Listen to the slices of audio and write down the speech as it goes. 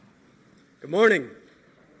Good morning.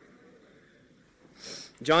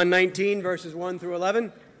 John 19, verses 1 through 11.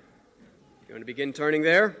 If you want to begin turning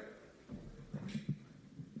there.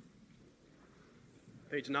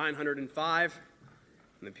 Page 905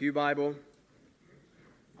 in the Pew Bible.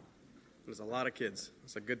 There's a lot of kids.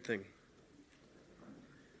 It's a good thing.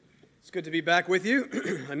 It's good to be back with you.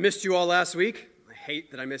 I missed you all last week. I hate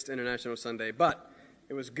that I missed International Sunday, but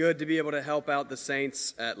it was good to be able to help out the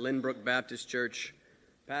saints at Lynbrook Baptist Church.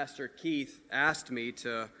 Pastor Keith asked me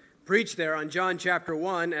to preach there on John chapter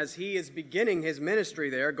 1 as he is beginning his ministry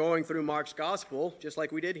there, going through Mark's gospel, just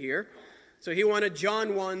like we did here. So he wanted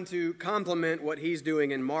John 1 to complement what he's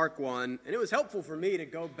doing in Mark 1, and it was helpful for me to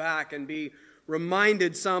go back and be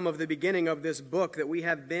reminded some of the beginning of this book that we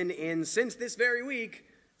have been in since this very week,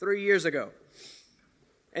 3 years ago.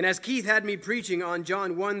 And as Keith had me preaching on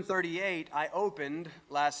John 1:38, I opened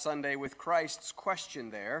last Sunday with Christ's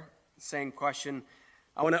question there, same question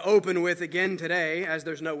I want to open with again today, as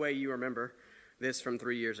there's no way you remember this from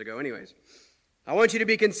 3 years ago. Anyways, I want you to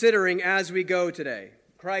be considering as we go today,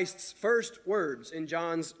 Christ's first words in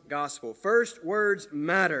John's gospel. First words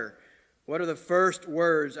matter. What are the first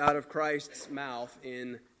words out of Christ's mouth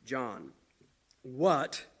in John?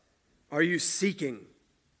 What are you seeking?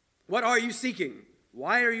 What are you seeking?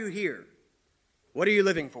 Why are you here? What are you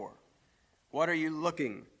living for? What are you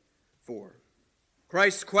looking for?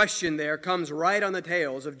 Christ's question there comes right on the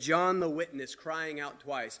tails of John the witness crying out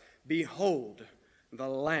twice, "Behold, the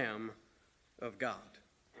Lamb of God."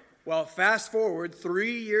 Well, fast forward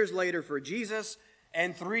 3 years later for Jesus,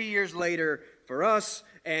 and 3 years later for us,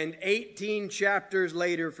 and 18 chapters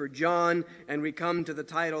later for John, and we come to the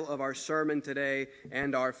title of our sermon today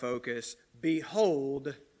and our focus,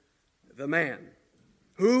 "Behold the Man."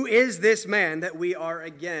 Who is this man that we are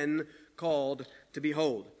again called to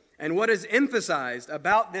behold? And what is emphasized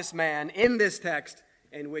about this man in this text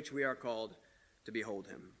in which we are called to behold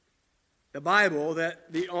him? The Bible that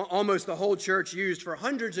almost the whole church used for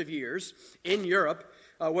hundreds of years in Europe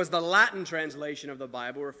was the Latin translation of the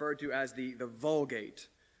Bible, referred to as the Vulgate.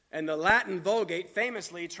 And the Latin Vulgate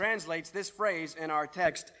famously translates this phrase in our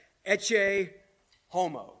text, "Ecce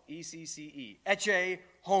homo," E-C-C-E, "Ecce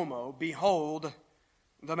homo," behold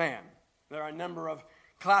the man. There are a number of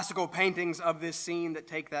classical paintings of this scene that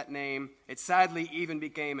take that name. It sadly even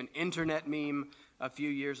became an internet meme a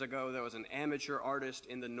few years ago. There was an amateur artist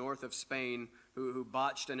in the north of Spain who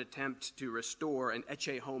botched an attempt to restore an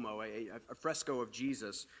Ecce Homo, a fresco of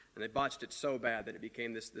Jesus, and they botched it so bad that it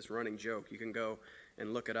became this running joke. You can go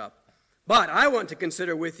and look it up. But I want to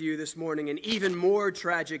consider with you this morning an even more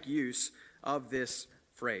tragic use of this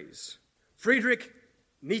phrase. Friedrich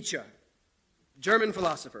Nietzsche, German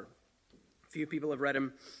philosopher. Few people have read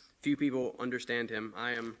him. Few people understand him.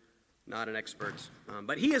 I am not an expert.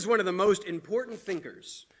 But he is one of the most important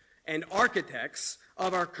thinkers and architects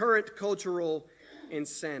of our current cultural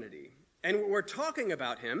insanity. And we're talking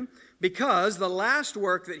about him because the last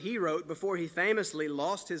work that he wrote before he famously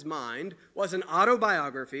lost his mind was an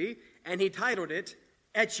autobiography, and he titled it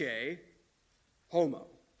Ecce Homo,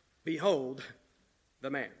 Behold the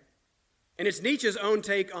Man. And it's Nietzsche's own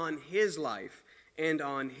take on his life and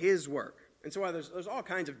on his work. And so there's all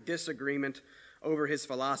kinds of disagreement over his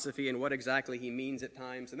philosophy and what exactly he means at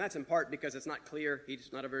times. And that's in part because it's not clear.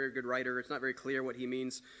 He's not a very good writer. It's not very clear what he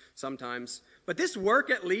means sometimes. But this work,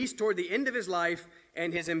 at least toward the end of his life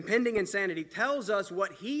and his impending insanity, tells us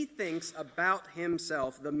what he thinks about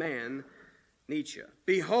himself, the man, Nietzsche.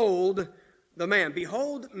 Behold the man.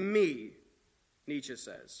 Behold me, Nietzsche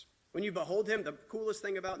says. When you behold him, the coolest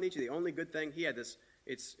thing about Nietzsche, the only good thing, he had this,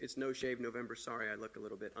 it's no shave November. Sorry, I look a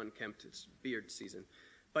little bit unkempt. It's beard season.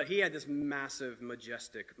 But he had this massive,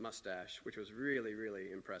 majestic mustache, which was really,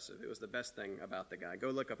 really impressive. It was the best thing about the guy. Go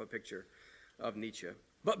look up a picture of Nietzsche.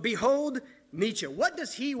 But behold Nietzsche. What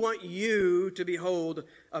does he want you to behold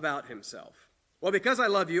about himself? Well, because I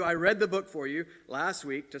love you, I read the book for you last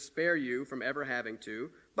week to spare you from ever having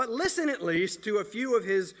to. But listen at least to a few of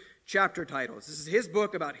his chapter titles. This is his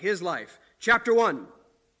book about his life. Chapter 1,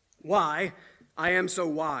 Why I Am So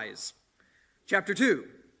Wise. Chapter 2,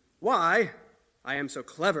 Why I Am So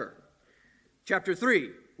Clever. Chapter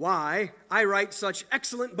 3, Why I Write Such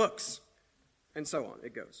Excellent Books. And so on,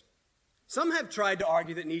 it goes. Some have tried to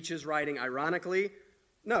argue that Nietzsche is writing ironically.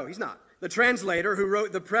 No, he's not. The translator who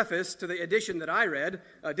wrote the preface to the edition that I read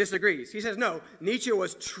disagrees. He says, no, Nietzsche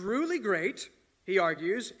was truly great, he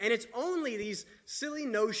argues, and it's only these silly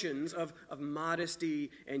notions of modesty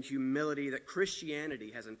and humility that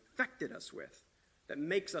Christianity has infected us with that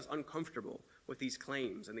makes us uncomfortable with these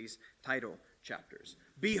claims and these title chapters.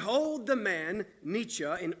 Behold the man, Nietzsche,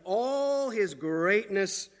 in all his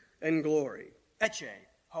greatness and glory. Ecce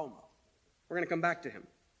homo. We're going to come back to him.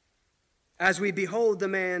 As we behold the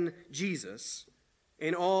man Jesus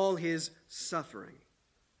in all his suffering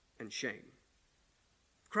and shame.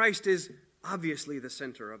 Christ is obviously the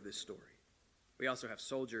center of this story. We also have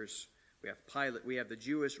soldiers, we have Pilate, we have the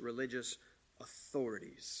Jewish religious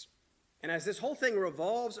authorities. And as this whole thing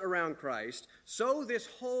revolves around Christ, so this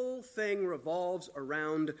whole thing revolves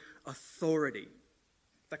around authority.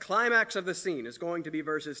 The climax of the scene is going to be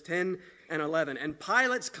verses 10 and 11, and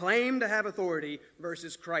Pilate's claim to have authority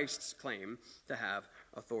versus Christ's claim to have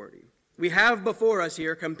authority. We have before us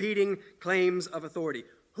here competing claims of authority.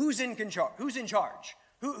 Who's in charge?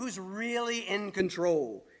 Who's really in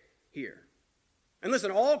control here? And listen,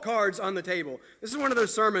 all cards on the table. This is one of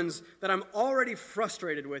those sermons that I'm already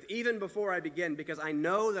frustrated with even before I begin, because I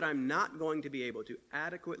know that I'm not going to be able to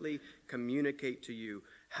adequately communicate to you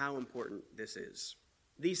how important this is.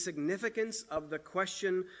 The significance of the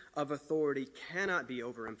question of authority cannot be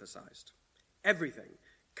overemphasized. Everything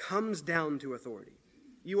comes down to authority.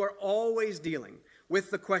 You are always dealing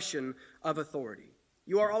with the question of authority.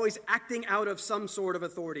 You are always acting out of some sort of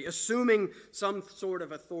authority, assuming some sort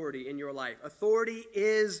of authority in your life. Authority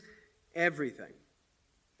is everything.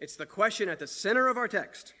 It's the question at the center of our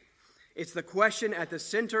text. It's the question at the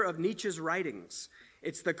center of Nietzsche's writings.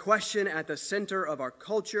 It's the question at the center of our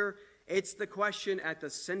culture. It's the question at the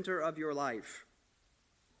center of your life.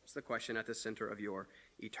 It's the question at the center of your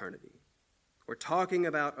eternity. We're talking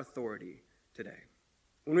about authority today.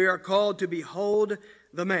 When we are called to behold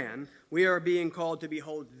the man, we are being called to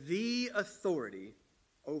behold the authority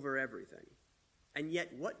over everything. And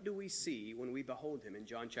yet, what do we see when we behold him in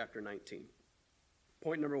John chapter 19?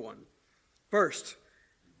 Point number 1. First,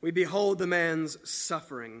 we behold the man's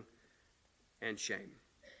suffering and shame.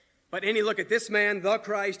 But any look at this man, the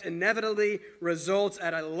Christ, inevitably results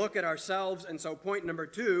at a look at ourselves. And so point number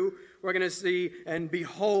 2, we're going to see and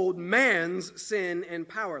behold man's sin and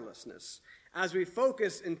powerlessness. As we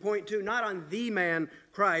focus in point 2, not on the man,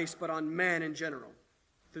 Christ, but on man in general,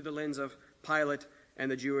 through the lens of Pilate and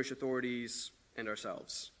the Jewish authorities and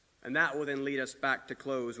ourselves. And that will then lead us back to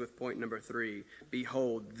close with point number 3,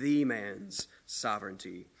 behold the man's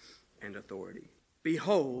sovereignty and authority.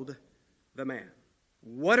 Behold the man.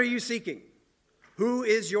 What are you seeking? Who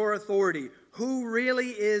is your authority? Who really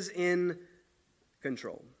is in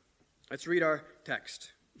control? Let's read our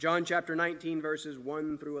text. John chapter 19, verses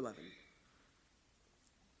 1 through 11.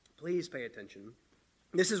 Please pay attention.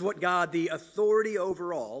 This is what God, the authority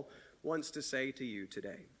over all, wants to say to you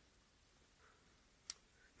today.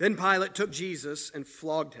 Then Pilate took Jesus and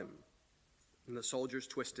flogged him. And the soldiers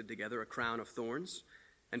twisted together a crown of thorns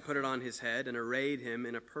and put it on his head and arrayed him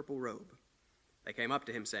in a purple robe. They came up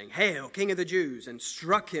to him saying, "Hail, King of the Jews," and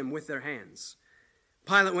struck him with their hands.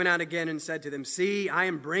 Pilate went out again and said to them, "See, I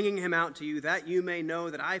am bringing him out to you, that you may know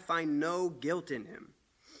that I find no guilt in him."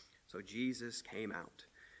 So Jesus came out,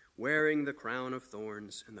 wearing the crown of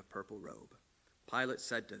thorns and the purple robe. Pilate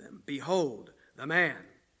said to them, "Behold the man."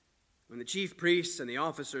 When the chief priests and the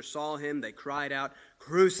officers saw him, they cried out,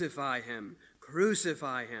 "Crucify him!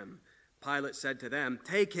 Crucify him!" Pilate said to them,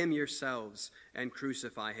 "Take him yourselves and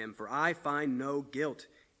crucify him, for I find no guilt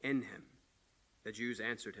in him." The Jews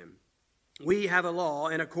answered him, "We have a law,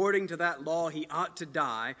 and according to that law he ought to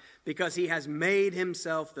die, because he has made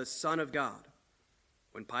himself the Son of God."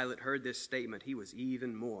 When Pilate heard this statement, he was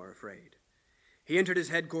even more afraid. He entered his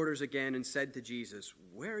headquarters again and said to Jesus,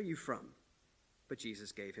 "Where are you from?" But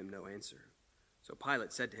Jesus gave him no answer. So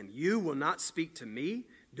Pilate said to him, "You will not speak to me?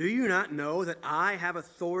 Do you not know that I have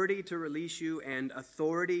authority to release you and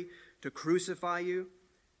authority to crucify you?"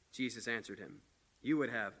 Jesus answered him, "You would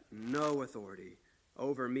have no authority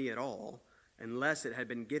over me at all unless it had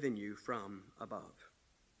been given you from above.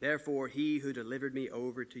 Therefore, he who delivered me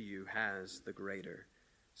over to you has the greater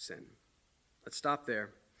sin." Let's stop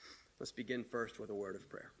there. Let's begin first with a word of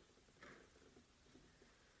prayer.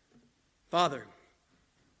 Father,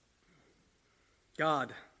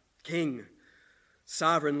 God, King,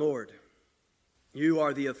 Sovereign Lord, you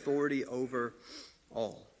are the authority over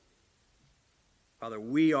all. Father,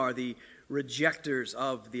 we are the rejectors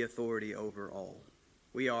of the authority over all.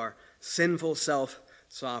 We are sinful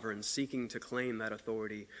self-sovereigns seeking to claim that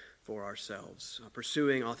authority for ourselves,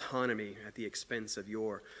 pursuing autonomy at the expense of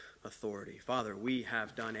your authority. Father, we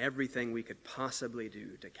have done everything we could possibly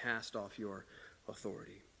do to cast off your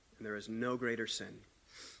authority. And there is no greater sin,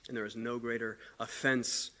 and there is no greater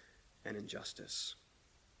offense and injustice.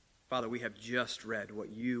 Father, we have just read what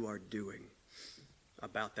you are doing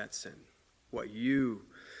about that sin, what you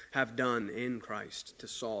have done in Christ to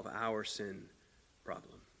solve our sin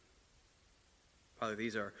problem. Father,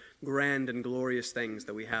 these are grand and glorious things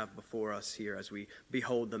that we have before us here as we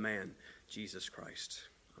behold the man, Jesus Christ.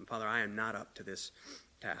 Father, I am not up to this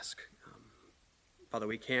task. Father,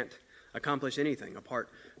 we can't accomplish anything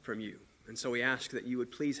apart from you. And so we ask that you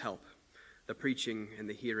would please help the preaching and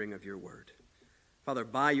the hearing of your word. Father,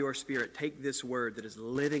 by your Spirit, take this word that is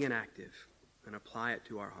living and active and apply it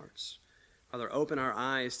to our hearts. Father, open our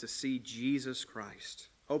eyes to see Jesus Christ.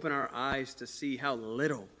 Open our eyes to see how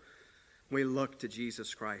little we look to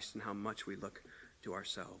Jesus Christ and how much we look to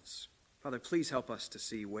ourselves. Father, please help us to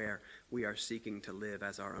see where we are seeking to live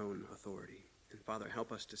as our own authority. And Father,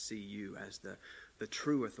 help us to see you as the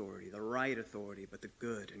true authority, the right authority, but the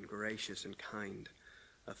good and gracious and kind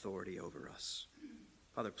authority over us.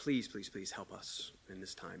 Father, please, please, please help us in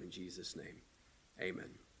this time in Jesus' name.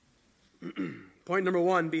 Amen. Point number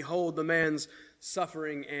 1, behold the man's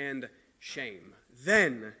suffering and shame.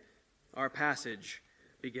 Then our passage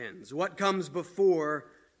begins. What comes before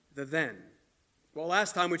the then? Well,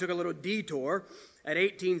 last time we took a little detour at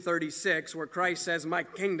 1836 where Christ says, my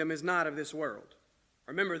kingdom is not of this world.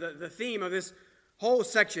 Remember, the theme of this whole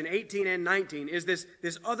section, 18 and 19, is this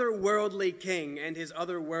otherworldly king and his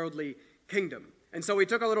otherworldly kingdom. And so we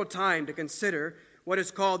took a little time to consider what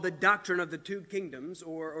is called the doctrine of the two kingdoms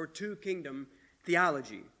or two-kingdom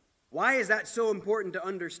theology. Why is that so important to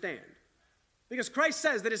understand? Because Christ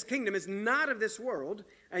says that his kingdom is not of this world,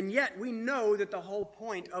 and yet we know that the whole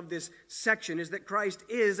point of this section is that Christ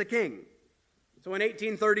is a king. So in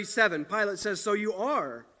 1837, Pilate says, so you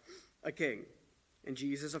are a king. And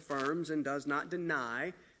Jesus affirms and does not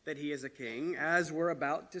deny that he is a king, as we're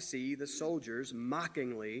about to see the soldiers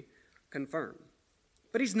mockingly confirm.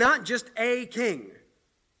 But he's not just a king.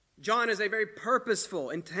 John is a very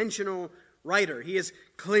purposeful, intentional writer. He is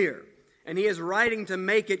clear. And he is writing to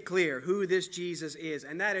make it clear who this Jesus is.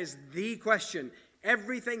 And that is the question.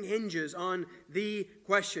 Everything hinges on the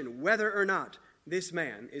question whether or not this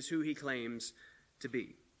man is who he claims to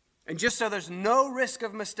be. And just so there's no risk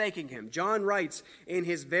of mistaking him, John writes in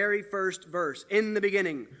his very first verse, in the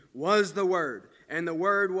beginning was the Word, and the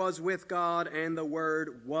Word was with God, and the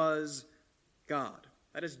Word was God.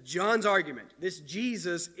 That is John's argument. This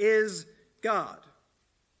Jesus is God.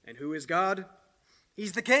 And who is God?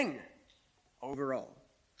 He's the king. Overall.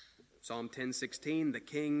 Psalm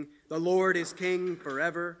 10:16, the Lord is king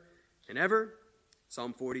forever and ever.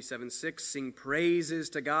 Psalm 47:6, sing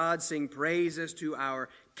praises to God, sing praises to our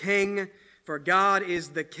King, for God is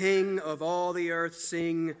the King of all the earth,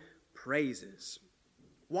 sing praises.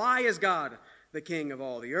 Why is God the King of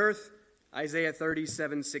all the earth? Isaiah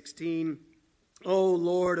 37:16, O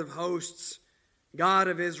Lord of hosts, God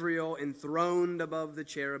of Israel, enthroned above the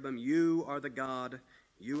cherubim, you are the God,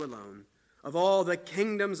 you alone. Of all the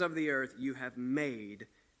kingdoms of the earth, you have made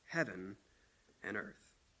heaven and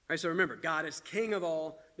earth. All right, so remember, God is king of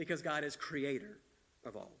all because God is creator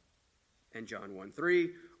of all. And John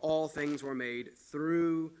 1:3, all things were made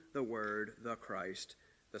through the Word, the Christ,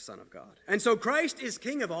 the Son of God. And so Christ is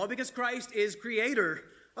king of all because Christ is creator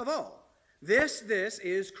of all. This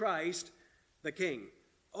is Christ the King.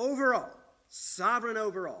 Over all, sovereign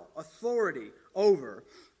over all, authority over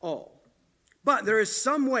all. But there is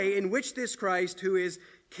some way in which this Christ, who is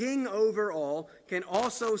king over all, can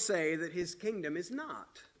also say that his kingdom is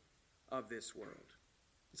not of this world.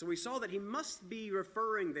 So we saw that he must be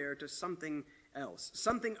referring there to something else,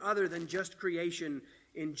 something other than just creation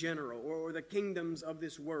in general, or the kingdoms of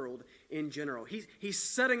this world in general. He's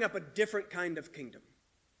setting up a different kind of kingdom,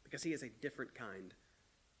 because he is a different kind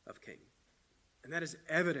of king. And that is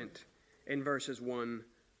evident in verses 1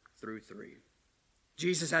 through 3.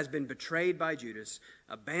 Jesus has been betrayed by Judas,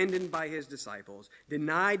 abandoned by his disciples,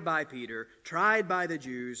 denied by Peter, tried by the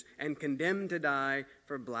Jews, and condemned to die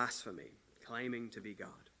for blasphemy, claiming to be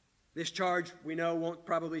God. This charge, we know, won't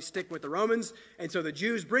probably stick with the Romans, and so the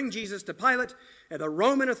Jews bring Jesus to Pilate, the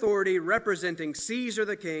Roman authority representing Caesar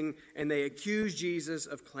the king, and they accuse Jesus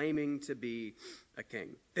of claiming to be a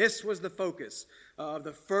king. This was the focus of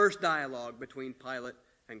the first dialogue between Pilate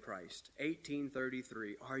and Christ.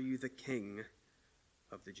 1833, are you the king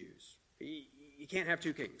of the Jews? You can't have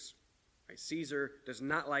two kings. Right? Caesar does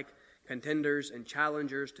not like contenders and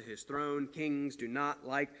challengers to his throne. Kings do not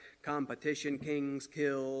like competition. Kings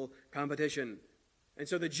kill competition. And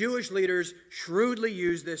so the Jewish leaders shrewdly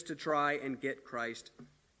use this to try and get Christ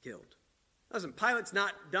killed. Listen, Pilate's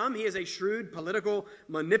not dumb. He is a shrewd political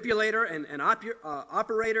manipulator and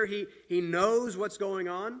operator. He knows what's going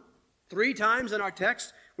on. 3 times in our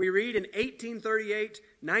text, we read in 1838,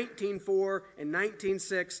 1904, and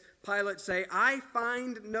 1906, Pilate say, I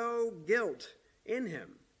find no guilt in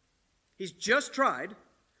him. He's just tried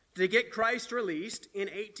to get Christ released in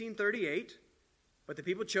 1838, But the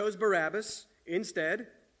people chose Barabbas instead.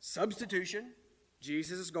 Substitution.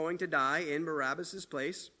 Jesus is going to die in Barabbas'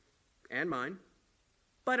 place and mine.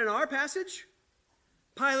 But in our passage,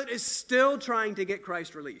 Pilate is still trying to get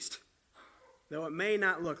Christ released, though it may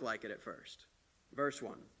not look like it at first. Verse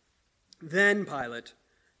 1. Then Pilate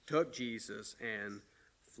took Jesus and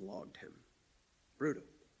flogged him. Brutal.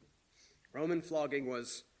 Roman flogging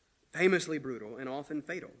was famously brutal and often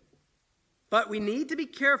fatal. But we need to be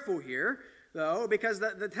careful here, though, because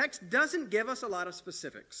the text doesn't give us a lot of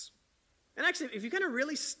specifics. And actually, if you kind of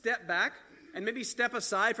really step back and maybe step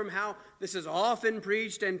aside from how this is often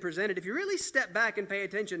preached and presented, if you really step back and pay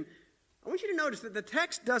attention, I want you to notice that the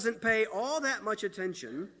text doesn't pay all that much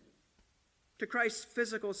attention to Christ's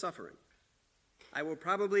physical suffering. I will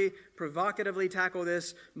probably provocatively tackle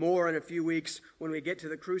this more in a few weeks when we get to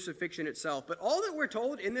the crucifixion itself. But all that we're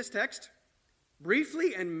told in this text,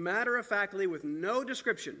 briefly and matter-of-factly with no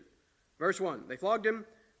description. Verse 1, they flogged him.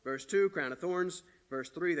 Verse 2, crown of thorns. Verse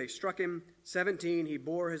 3, they struck him. 17, he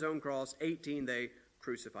bore his own cross. 18, they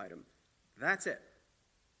crucified him. That's it.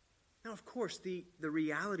 Now, of course, the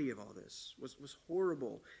reality of all this was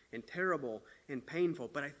horrible and terrible and painful.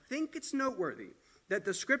 But I think it's noteworthy that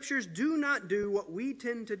the Scriptures do not do what we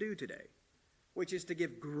tend to do today, which is to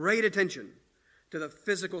give great attention to the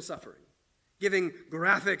physical suffering, giving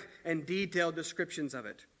graphic and detailed descriptions of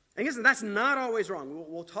it. And listen, that's not always wrong.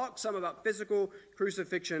 We'll talk some about physical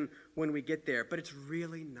crucifixion when we get there, but it's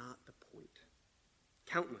really not the point.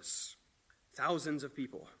 Countless, thousands of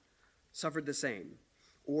people suffered the same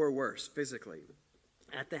or worse physically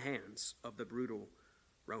at the hands of the brutal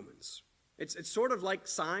Romans. It's sort of like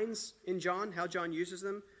signs in John, how John uses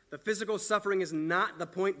them. The physical suffering is not the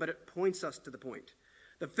point, but it points us to the point.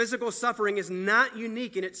 The physical suffering is not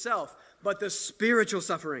unique in itself, but the spiritual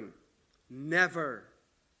suffering. Never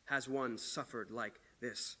has one suffered like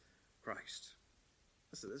this Christ.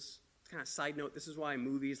 Listen, this kind of side note, this is why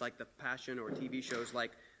movies like The Passion or TV shows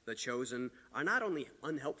like The Chosen are not only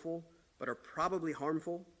unhelpful, but are probably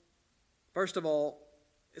harmful. First of all,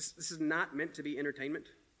 this is not meant to be entertainment.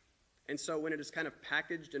 And so when it is kind of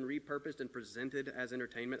packaged and repurposed and presented as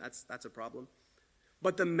entertainment, that's a problem.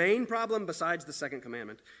 But the main problem, besides the second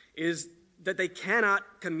commandment, is that they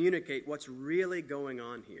cannot communicate what's really going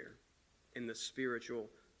on here in the spiritual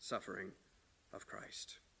suffering of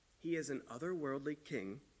Christ. He is an otherworldly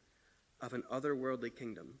king of an otherworldly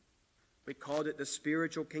kingdom. We called it the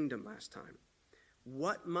spiritual kingdom last time.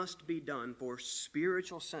 What must be done for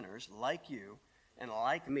spiritual sinners like you and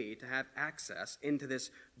like me to have access into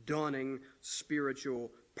this dawning,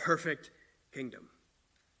 spiritual, perfect kingdom?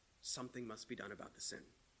 Something must be done about the sin.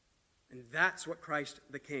 And that's what Christ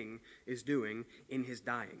the King is doing in his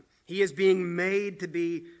dying. He is being made to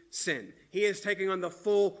be sin. He is taking on the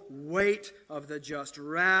full weight of the just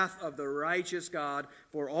wrath of the righteous God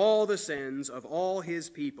for all the sins of all his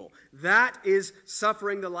people. That is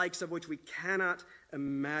suffering the likes of which we cannot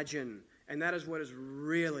imagine. And that is what is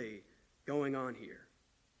really going on here.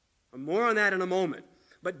 More on that in a moment.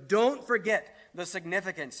 But don't forget the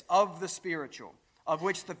significance of the spiritual, of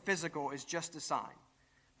which the physical is just a sign.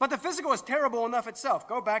 But the physical is terrible enough itself.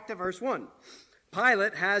 Go back to verse 1.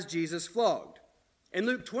 Pilate has Jesus flogged. In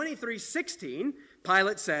Luke 23:16,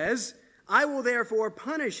 Pilate says, I will therefore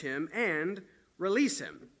punish him and release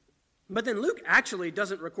him. But then Luke actually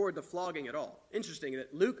doesn't record the flogging at all. Interesting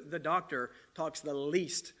that Luke, the doctor, talks the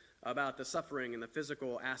least about the suffering and the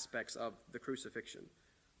physical aspects of the crucifixion.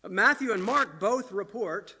 Matthew and Mark both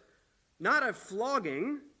report not a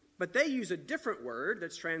flogging, but they use a different word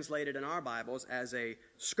that's translated in our Bibles as a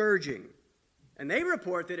scourging. And they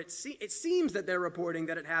report that it seems that they're reporting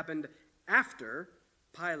that it happened after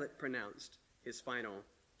Pilate pronounced his final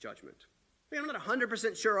judgment. I'm not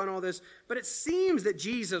 100% sure on all this, but it seems that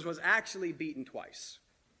Jesus was actually beaten twice.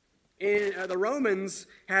 The Romans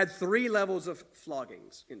had 3 levels of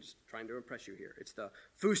floggings. I'm just trying to impress you here. It's the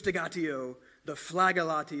fustigatio, the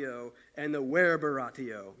flagellatio, and the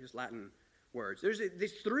verberatio, just Latin words. There's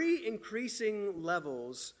these 3 increasing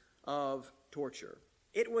levels of torture.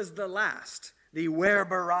 It was the last, the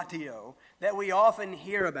verberatio, that we often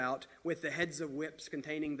hear about with the heads of whips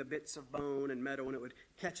containing the bits of bone and metal, and it would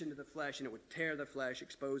catch into the flesh, and it would tear the flesh,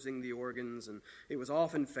 exposing the organs, and it was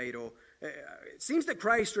often fatal. It seems that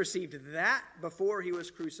Christ received that before he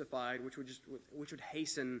was crucified, which would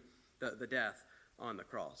hasten the death on the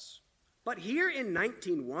cross. But here in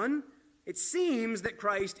 19:1, it seems that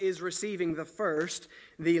Christ is receiving the first,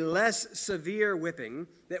 the less severe whipping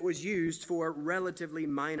that was used for relatively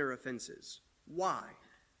minor offenses. Why?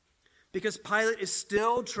 Because Pilate is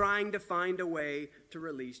still trying to find a way to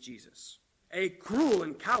release Jesus. A cruel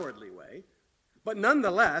and cowardly way, But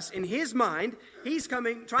nonetheless, in his mind, he's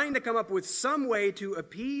trying to come up with some way to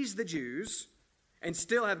appease the Jews and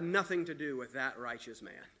still have nothing to do with that righteous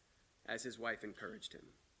man, as his wife encouraged him.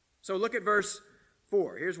 So look at verse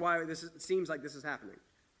 4. Here's why it seems like this is happening.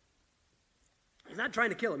 He's not trying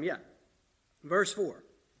to kill him yet. Verse 4.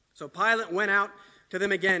 So Pilate went out to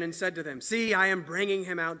them again and said to them, "See, I am bringing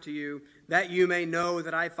him out to you, that you may know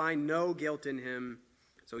that I find no guilt in him."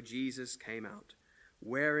 So Jesus came out,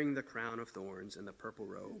 wearing the crown of thorns and the purple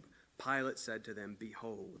robe. Pilate said to them,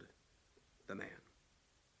 "Behold the man."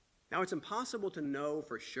 Now it's impossible to know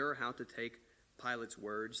for sure how to take Pilate's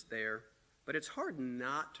words there, but it's hard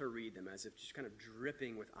not to read them as if just kind of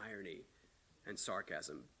dripping with irony and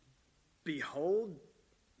sarcasm. Behold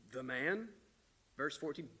the man, verse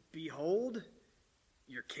 14, behold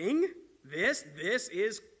your king. This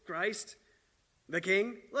is Christ the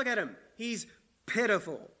King. Look at him. He's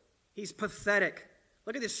pitiful. He's pathetic.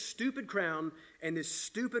 Look at this stupid crown and this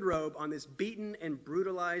stupid robe on this beaten and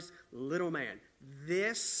brutalized little man.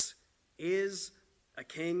 This is a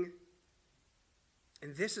king.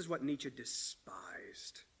 And this is what Nietzsche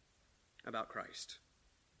despised about Christ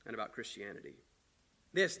and about Christianity.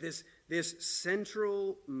 This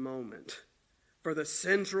central moment for the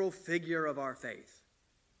central figure of our faith.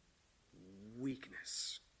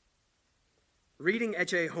 Weakness. Reading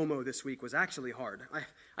Ecce Homo this week was actually hard.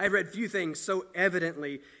 I've read few things so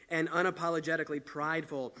evidently and unapologetically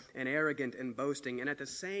prideful and arrogant and boasting, and at the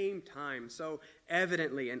same time so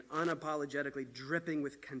evidently and unapologetically dripping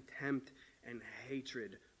with contempt and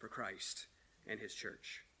hatred for Christ and his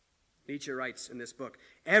church. Nietzsche writes in this book,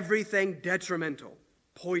 "Everything detrimental,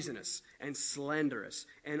 poisonous, and slanderous,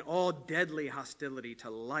 and all deadly hostility to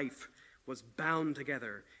life was bound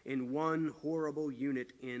together in one horrible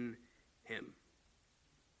unit in him."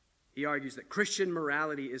 He argues that Christian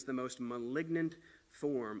morality is the most malignant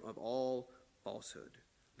form of all falsehood,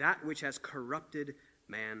 that which has corrupted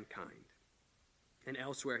mankind. And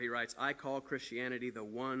elsewhere he writes, "I call Christianity the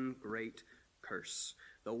one great curse,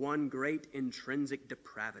 the one great intrinsic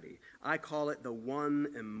depravity. I call it the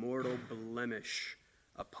one immortal blemish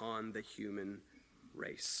upon the human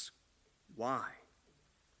race." Why?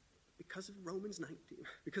 Because of Romans 19,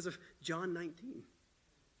 because of John 19,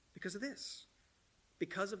 because of this.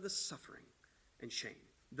 Because of the suffering and shame,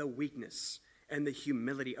 the weakness and the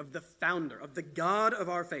humility of the founder, of the God of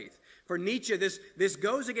our faith. For Nietzsche, this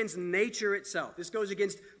goes against nature itself. This goes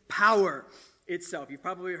against power itself. You've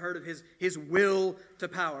probably heard of his will to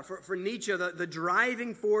power. For Nietzsche, the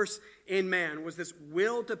driving force in man was this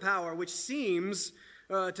will to power, which seems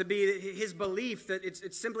to be his belief that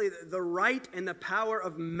it's simply the right and the power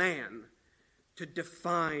of man to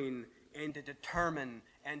define and to determine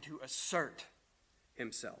and to assert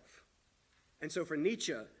himself. And so for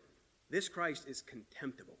Nietzsche, this Christ is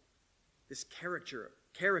contemptible. This caricature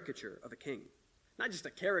of a king. Not just a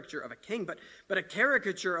caricature of a king, but a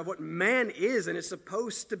caricature of what man is and is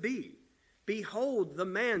supposed to be. Behold the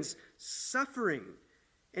man's suffering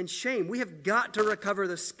and shame. We have got to recover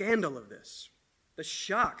the scandal of this, the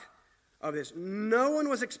shock of this. No one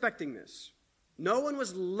was expecting this. No one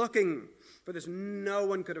was looking for this. No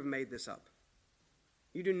one could have made this up.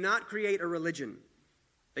 You do not create a religion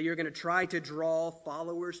that you're going to try to draw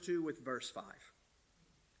followers to with verse 5,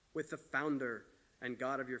 with the founder and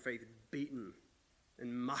God of your faith beaten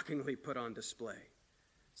and mockingly put on display.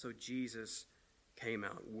 So Jesus came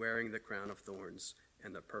out wearing the crown of thorns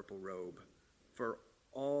and the purple robe for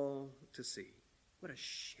all to see. What a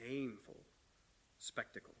shameful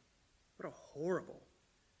spectacle. What a horrible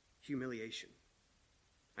humiliation.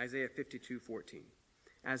 Isaiah 52:14.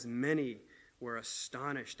 As many were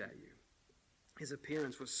astonished at you, his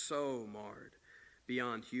appearance was so marred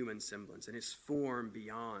beyond human semblance, and his form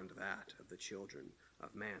beyond that of the children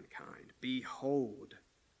of mankind. Behold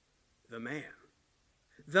the man.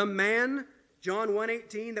 The man, John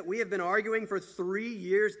 1:18, that we have been arguing for 3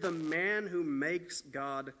 years, the man who makes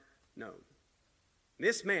God known.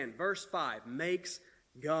 This man, verse 5, makes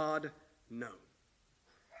God known.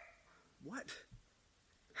 What?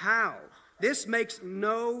 How? This makes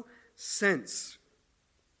no sense.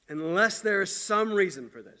 Unless there is some reason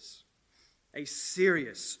for this, a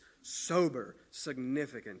serious, sober,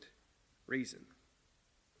 significant reason.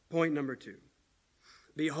 Point number 2.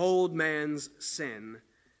 Behold man's sin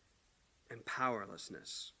and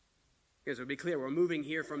powerlessness. Okay, so to be clear, we're moving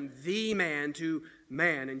here from the man to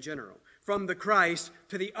man in general. From the Christ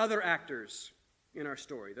to the other actors in our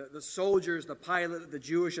story. The soldiers, the Pilate, the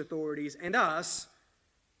Jewish authorities, and us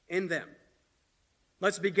in them.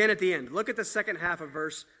 Let's begin at the end. Look at the second half of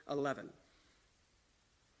verse 11.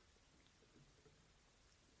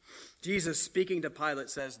 Jesus, speaking to Pilate,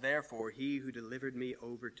 says, "Therefore, he who delivered me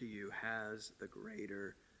over to you has the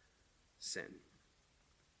greater sin."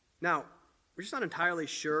 Now, we're just not entirely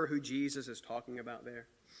sure who Jesus is talking about there.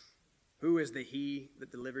 Who is the he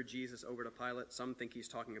that delivered Jesus over to Pilate? Some think he's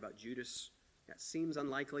talking about Judas. That seems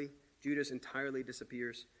unlikely. Judas entirely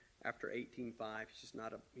disappears after 18:5. He's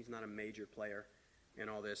not a major player in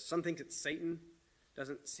all this. Some think it's Satan.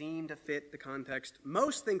 Doesn't seem to fit the context.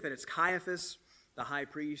 Most think that it's Caiaphas, the high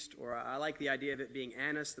priest, or I like the idea of it being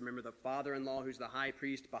Annas, remember the father-in-law who's the high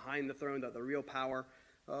priest behind the throne, the real power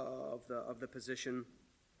of the position.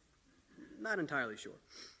 Not entirely sure.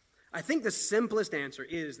 I think the simplest answer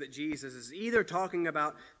is that Jesus is either talking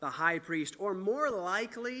about the high priest, or more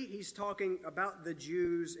likely he's talking about the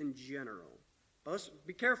Jews in general. But let's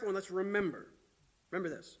be careful and let's remember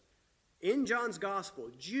this. In John's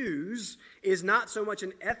gospel, Jews is not so much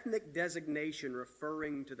an ethnic designation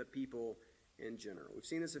referring to the people in general. We've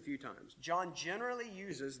seen this a few times. John generally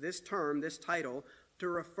uses this term, this title, to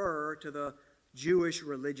refer to the Jewish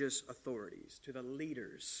religious authorities, to the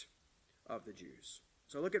leaders of the Jews.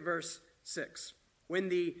 So look at verse 6. When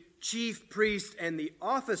the chief priest and the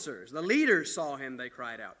officers, the leaders, saw him, they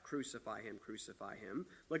cried out, "Crucify him, crucify him."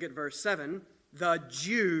 Look at verse 7. The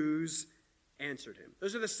Jews answered him.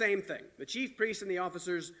 Those are the same thing. The chief priests and the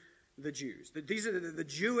officers, the Jews. These are the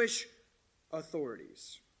Jewish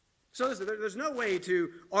authorities. So there's no way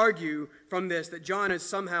to argue from this that John is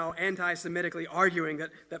somehow anti-Semitically arguing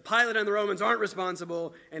that Pilate and the Romans aren't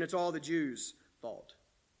responsible and it's all the Jews' fault.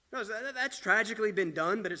 No, that's tragically been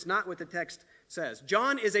done, but it's not what the text says.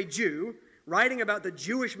 John is a Jew writing about the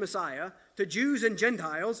Jewish Messiah to Jews and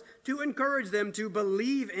Gentiles to encourage them to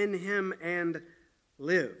believe in him and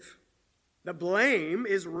live. The blame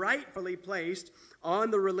is rightfully placed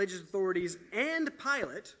on the religious authorities and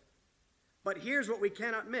Pilate, but here's what we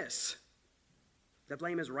cannot miss. The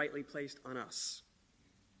blame is rightly placed on us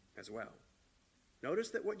as well. Notice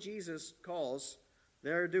that what Jesus calls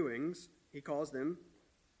their doings, he calls them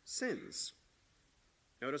sins.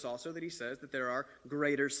 Notice also that he says that there are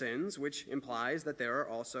greater sins, which implies that there are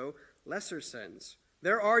also lesser sins.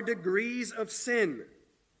 There are degrees of sin.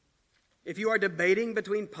 If you are debating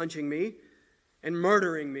between punching me and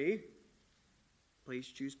murdering me, please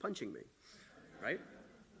choose punching me, right?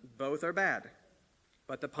 Both are bad,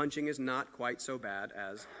 but the punching is not quite so bad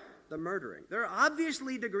as the murdering. There are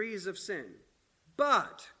obviously degrees of sin,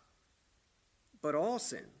 but all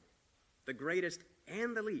sin, the greatest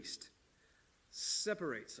and the least,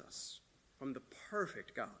 separates us from the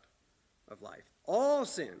perfect God of life. All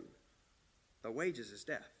sin, the wages is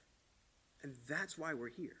death. And that's why we're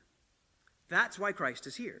here. That's why Christ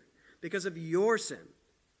is here, because of your sin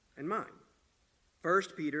and mine.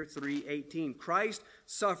 1 Peter 3:18, Christ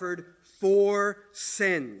suffered for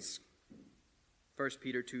sins. 1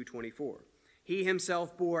 Peter 2:24, he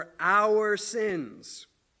himself bore our sins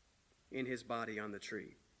in his body on the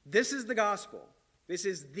tree. This is the gospel. This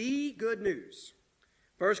is the good news.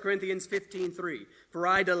 1 Corinthians 15:3, for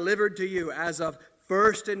I delivered to you as of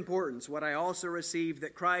first importance what I also received,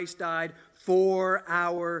 that Christ died for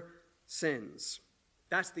our sins.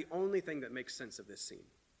 That's the only thing that makes sense of this scene.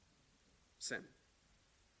 Sin.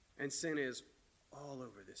 And sin is all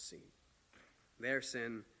over this scene. Their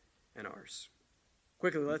sin and ours.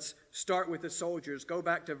 Quickly, let's start with the soldiers. Go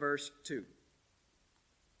back to verse 2.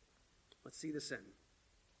 Let's see the sin.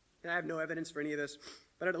 I have no evidence for any of this,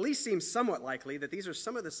 but it at least seems somewhat likely that these are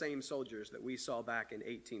some of the same soldiers that we saw back in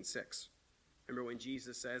 18:6. Remember when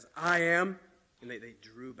Jesus says, "I am," and they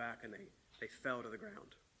drew back and they fell to the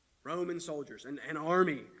ground. Roman soldiers, an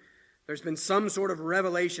army. There's been some sort of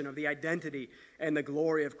revelation of the identity and the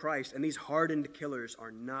glory of Christ, and these hardened killers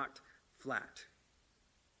are knocked flat.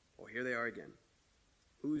 Well, here they are again.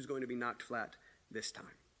 Who's going to be knocked flat this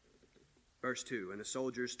time? Verse 2, and the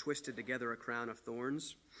soldiers twisted together a crown of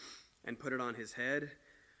thorns and put it on his head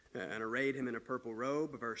and arrayed him in a purple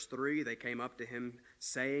robe. Verse 3, they came up to him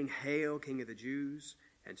saying, "Hail, King of the Jews,"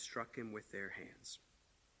 and struck him with their hands.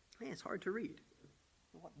 Man, it's hard to read.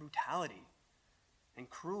 What brutality and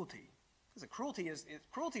cruelty. Listen, cruelty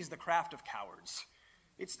is the craft of cowards.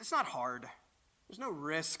 It's not hard. There's no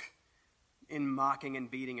risk in mocking and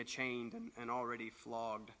beating a chained and already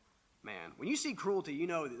flogged man. When you see cruelty, you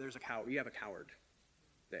know that there's a coward. You have a coward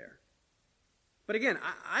there. But again,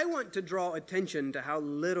 I want to draw attention to how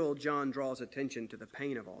little John draws attention to the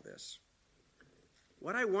pain of all this.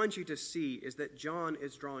 What I want you to see is that John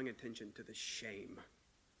is drawing attention to the shame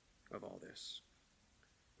of all this.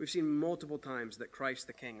 We've seen multiple times that Christ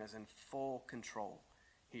the King is in full control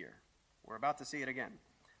here. We're about to see it again.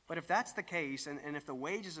 But if that's the case, and if the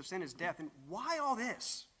wages of sin is death, then why all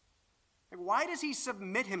this? Like, why does he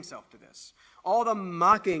submit himself to this? All the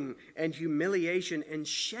mocking and humiliation and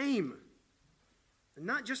shame. And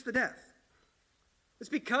not just the death. It's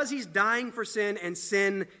because he's dying for sin, and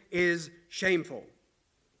sin is shameful.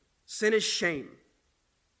 Sin is shame.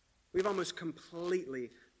 We've almost completely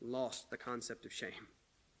lost the concept of shame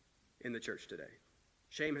in the church today.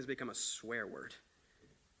 Shame has become a swear word.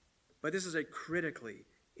 But this is a critically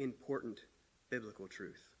important biblical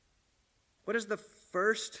truth. What is the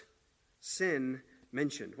first sin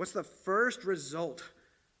mentioned? What's the first result?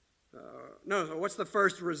 What's the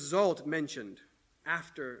first result mentioned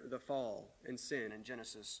after the fall and sin in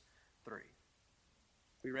Genesis 3?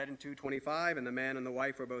 We read in 2:25, and the man and the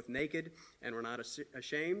wife were both naked and were not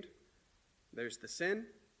ashamed. There's the sin.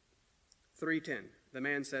 3:10, the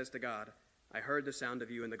man says to God, I heard the sound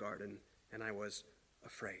of you in the garden, and I was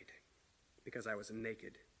afraid because I was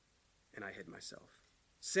naked and I hid myself.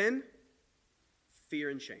 Sin, fear,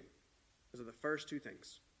 and shame. Those are the first two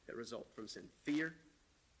things that result from sin. Fear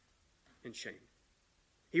and shame.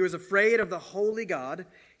 He was afraid of the holy God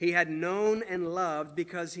he had known and loved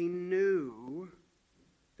because he knew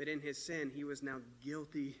that in his sin he was now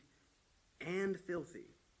guilty and filthy.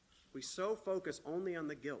 We so focus only on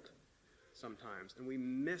the guilt sometimes, and we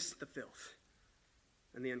miss the filth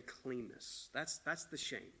and the uncleanness. That's the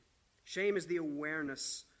shame. Shame is the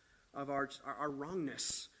awareness of our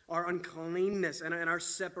wrongness, our uncleanness, and our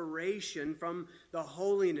separation from the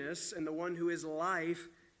holiness and the one who is life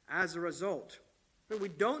as a result. But we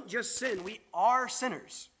don't just sin, we are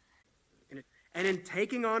sinners. And in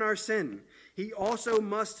taking on our sin, he also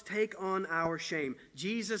must take on our shame.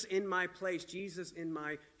 Jesus in my place, Jesus in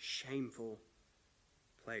my shameful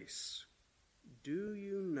place. Do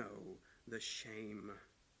you know the shame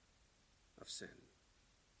of sin?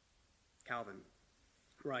 Calvin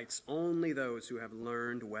writes, only those who have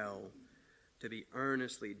learned well to be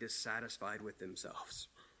earnestly dissatisfied with themselves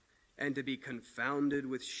and to be confounded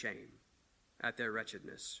with shame at their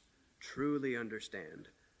wretchedness truly understand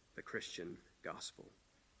the Christian gospel.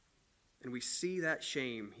 And we see that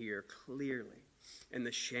shame here clearly in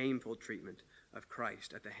the shameful treatment of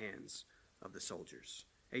Christ at the hands of the soldiers.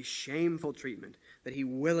 A shameful treatment that he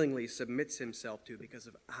willingly submits himself to because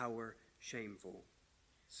of our shameful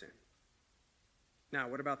sin. Now,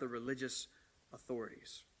 what about the religious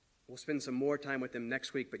authorities? We'll spend some more time with them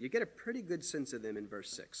next week, but you get a pretty good sense of them in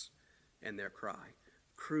verse 6 and their cry,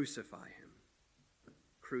 crucify him,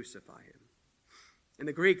 crucify him. In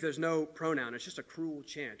the Greek, there's no pronoun. It's just a cruel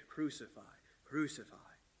chant, crucify, crucify.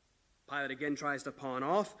 Pilate again tries to pawn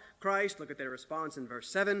off Christ. Look at their response in verse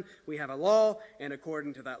 7. We have a law, and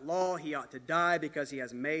according to that law, he ought to die because he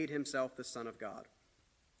has made himself the Son of God.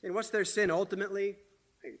 And what's their sin ultimately?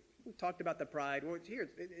 We talked about the pride. Well, here,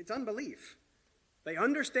 it's unbelief. They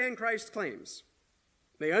understand Christ's claims.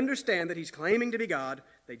 They understand that he's claiming to be God.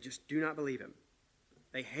 They just do not believe him.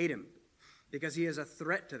 They hate him because he is a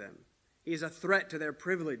threat to them. He is a threat to their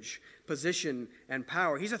privilege, position, and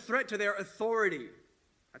power. He's a threat to their authority.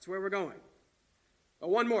 That's where we're going.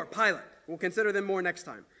 But one more, Pilate. We'll consider them more next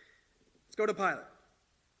time. Let's go to Pilate.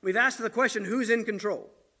 We've asked the question, who's in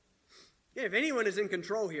control? Yeah, if anyone is in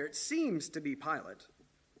control here, it seems to be Pilate.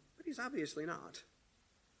 But he's obviously not.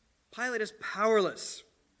 Pilate is powerless.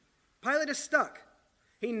 Pilate is stuck.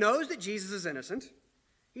 He knows that Jesus is innocent.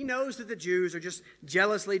 He knows that the Jews are just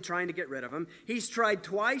jealously trying to get rid of him. He's tried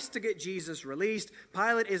twice to get Jesus released.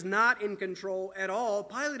 Pilate is not in control at all.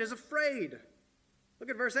 Pilate is afraid. Look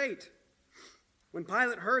at verse 8. When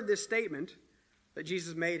Pilate heard this statement that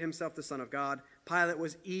Jesus made himself the Son of God, Pilate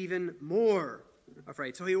was even more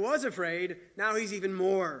afraid. So he was afraid. Now he's even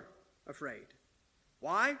more afraid.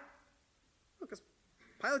 Why? Because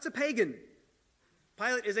Pilate's a pagan.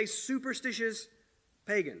 Pilate is a superstitious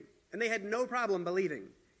pagan. And they had no problem believing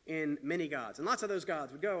in many gods. And lots of those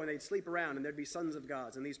gods would go and they'd sleep around and there'd be sons of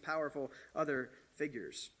gods and these powerful other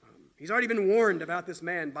figures. He's already been warned about this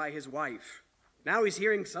man by his wife. Now he's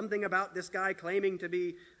hearing something about this guy claiming to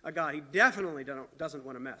be a god. He definitely doesn't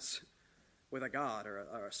want to mess with a god or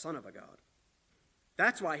a son of a god.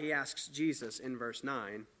 That's why he asks Jesus in verse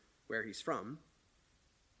 9 where he's from,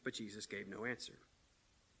 but Jesus gave no answer.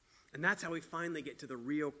 And that's how we finally get to the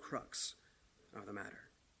real crux of the matter.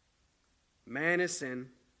 Man is sin.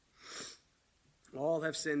 All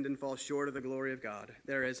have sinned and fall short of the glory of God.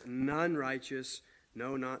 There is none righteous,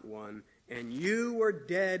 no, not one. And you were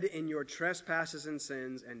dead in your trespasses and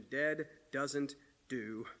sins, and dead doesn't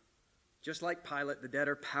do. Just like Pilate, the dead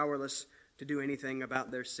are powerless to do anything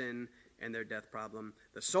about their sin and their death problem.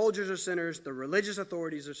 The soldiers are sinners. The religious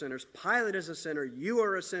authorities are sinners. Pilate is a sinner. You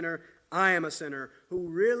are a sinner. I am a sinner. Who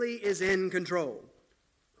really is in control?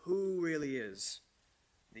 Who really is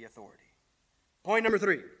the authority? Point number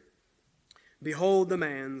 3. Behold the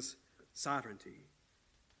man's sovereignty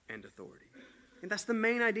and authority. And that's the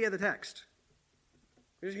main idea of the text.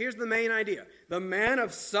 Here's the main idea. The man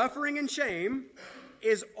of suffering and shame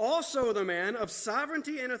is also the man of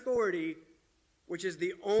sovereignty and authority, which is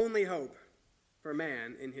the only hope for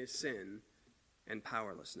man in his sin and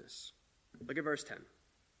powerlessness. Look at verse 10.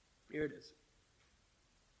 Here it is.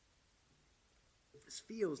 This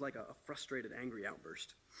feels like a frustrated, angry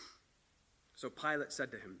outburst. So Pilate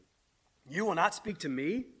said to him, "You will not speak to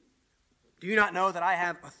me? Do you not know that I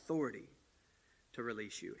have authority to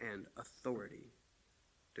release you and authority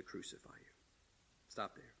to crucify you?"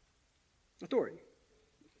 Stop there. Authority.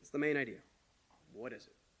 It's the main idea. What is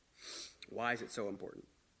it? Why is it so important?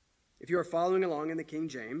 If you are following along in the King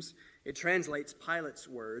James, it translates Pilate's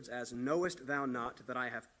words as, "Knowest thou not that I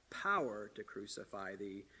have power to crucify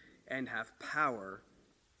thee and have power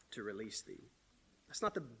to release thee?" That's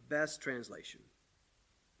not the best translation.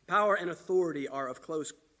 Power and authority are of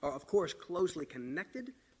course closely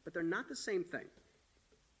connected, but they're not the same thing.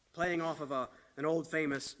 Playing off of an old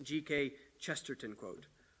famous G.K. Chesterton quote.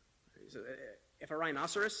 If a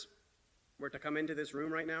rhinoceros were to come into this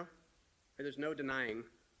room right now, there's no denying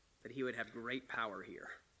that he would have great power here.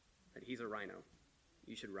 That he's a rhino.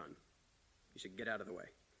 You should run. You should get out of the way.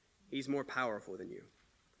 He's more powerful than you.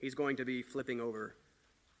 He's going to be flipping over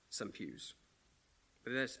some pews.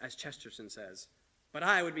 But as Chesterton says, "But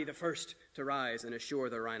I would be the first to rise and assure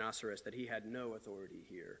the rhinoceros that he had no authority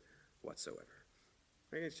here whatsoever."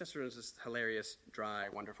 Chesterton's this hilarious, dry,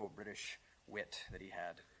 wonderful British wit that he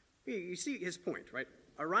had. You see his point, right?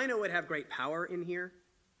 A rhino would have great power in here,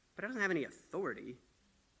 but he doesn't have any authority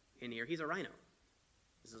in here. He's a rhino.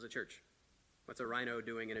 This is a church. What's a rhino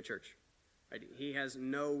doing in a church? Right? He has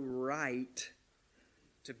no right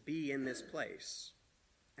to be in this place.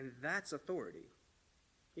 And that's authority.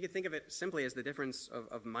 You can think of it simply as the difference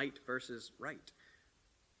of might versus right.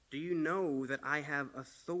 Do you know that I have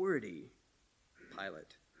authority?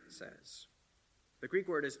 Pilate says. The Greek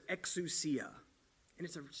word is exousia, and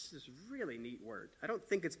it's this really neat word. I don't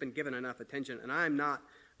think it's been given enough attention, and I'm not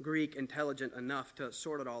Greek intelligent enough to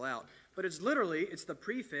sort it all out. But it's the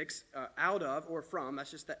prefix out of or from,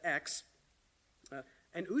 that's just the ex,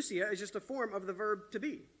 and ousia is just a form of the verb to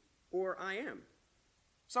be, or I am.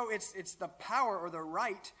 So it's the power or the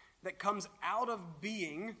right that comes out of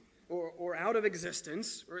being or out of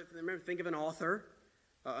existence. Or remember, think of an author.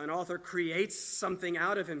 An author creates something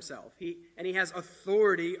out of himself. He has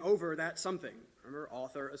authority over that something. Remember,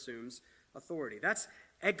 author assumes authority. That's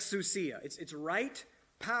exousia. It's right,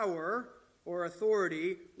 power, or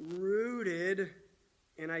authority rooted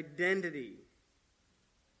in identity.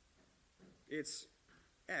 It's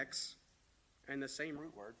ex and the same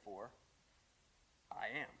root word for I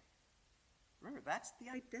am. Remember, that's the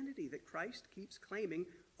identity that Christ keeps claiming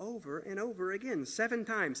over and over again. 7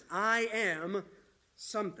 times. I am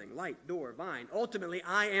something. Light, door, vine. Ultimately,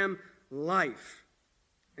 I am life.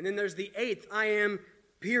 And then there's the 8th, I am,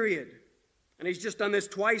 period. And he's just done this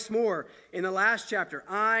twice more in the last chapter.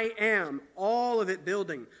 I am, all of it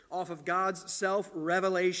building off of God's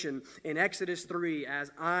self-revelation in Exodus 3 as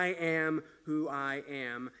I am who I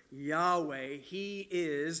am. Yahweh, he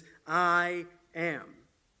is, I am.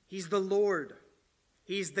 He's the Lord.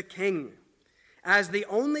 He's the King. As the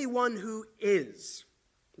only one who is.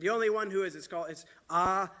 The only one who is, it's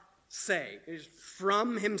say. It is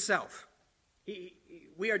from himself.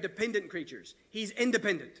 We are dependent creatures. He's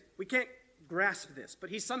independent. We can't grasp this, but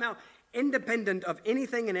he's somehow independent of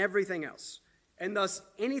anything and everything else. And thus,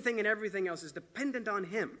 anything and everything else is dependent on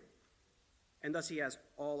him. And thus, he has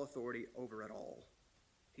all authority over it all.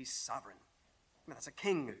 He's sovereign. That's a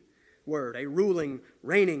king word, a ruling,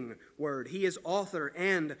 reigning word. He is author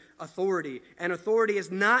and authority. And authority is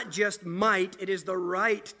not just might, it is the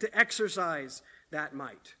right to exercise that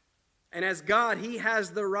might. And as God, he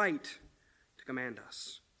has the right to command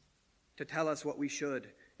us, to tell us what we should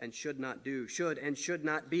and should not do, should and should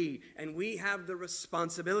not be. And we have the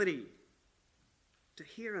responsibility to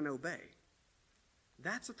hear and obey.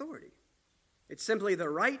 That's authority. It's simply the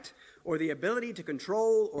right or the ability to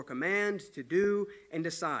control or command, to do and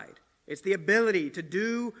decide. It's the ability to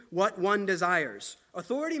do what one desires.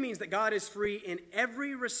 Authority means that God is free in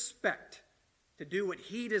every respect to do what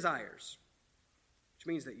he desires, which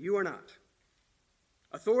means that you are not.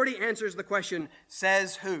 Authority answers the question,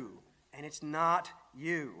 says who? And it's not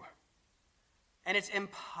you. And it's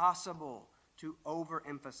impossible to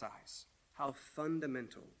overemphasize how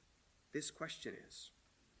fundamental this question is.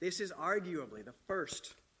 This is arguably the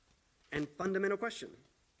first and fundamental question.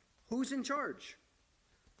 Who's in charge?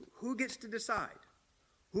 Who gets to decide?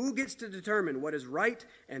 Who gets to determine what is right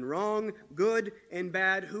and wrong, good and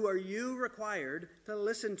bad? Who are you required to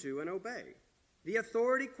listen to and obey? The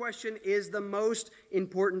authority question is the most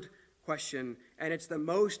important question, and it's the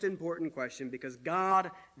most important question because God,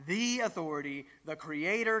 the authority, the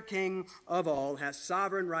creator, king of all, has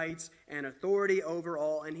sovereign rights and authority over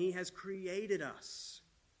all, and he has created us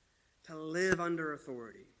to live under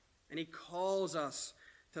authority, and he calls us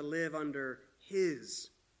to live under his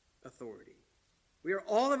authority. We are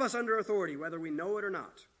all of us under authority, whether we know it or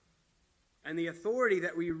not. And the authority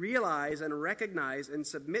that we realize and recognize and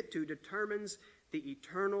submit to determines the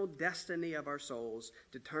eternal destiny of our souls,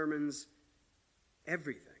 determines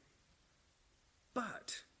everything.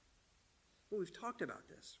 But, we've talked about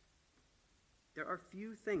this. There are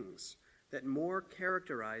few things that more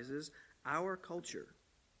characterizes our culture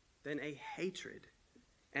than a hatred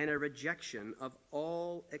and a rejection of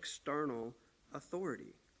all external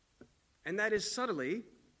authority. And that is subtly,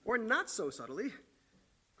 or not so subtly,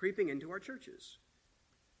 creeping into our churches.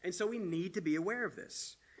 And so we need to be aware of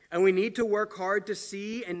this. And we need to work hard to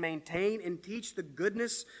see and maintain and teach the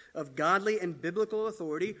goodness of godly and biblical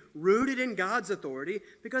authority, rooted in God's authority,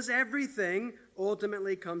 because everything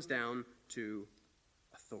ultimately comes down to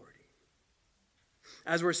authority.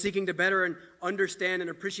 As we're seeking to better and understand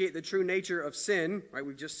and appreciate the true nature of sin, right,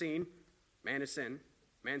 we've just seen, man is sin,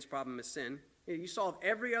 man's problem is sin. You solve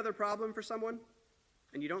every other problem for someone,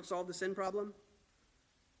 and you don't solve the sin problem,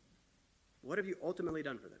 what have you ultimately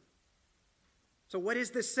done for them? So what is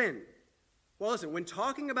this sin? Well, listen, when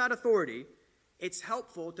talking about authority, it's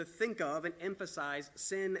helpful to think of and emphasize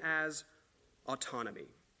sin as autonomy.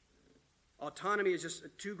 Autonomy is just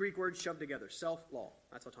two Greek words shoved together. Self-law.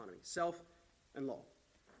 That's autonomy. Self and law.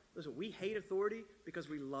 Listen, we hate authority because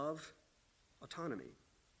we love autonomy.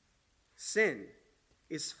 Sin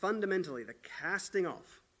is fundamentally the casting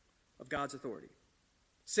off of God's authority.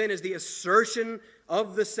 Sin is the assertion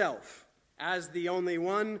of the self as the only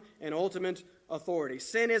one and ultimate authority.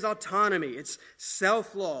 Sin is autonomy. It's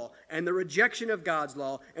self-law and the rejection of God's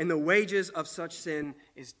law, and the wages of such sin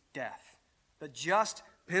is death. The just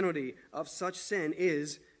penalty of such sin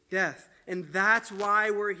is death. And that's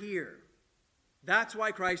why we're here. That's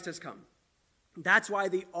why Christ has come. That's why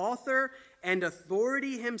the author and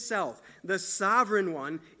authority himself, the sovereign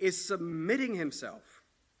one, is submitting himself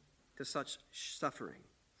to such suffering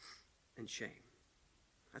and shame.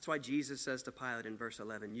 That's why Jesus says to Pilate in verse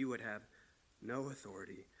 11, you would have no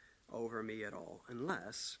authority over me at all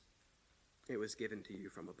unless it was given to you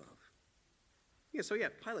from above. So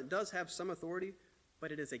Pilate does have some authority,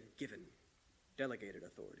 but it is a given, delegated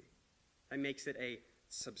authority. That makes it a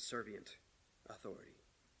subservient authority.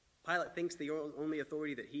 Pilate thinks the only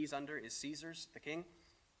authority that he's under is Caesar's, the king.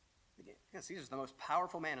 Caesar's the most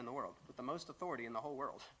powerful man in the world, with the most authority in the whole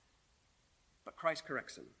world. But Christ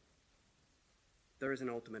corrects him. There is an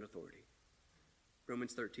ultimate authority.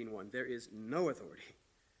 Romans 13:1, there is no authority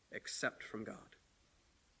except from God,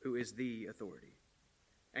 who is the authority.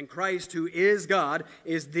 And Christ, who is God,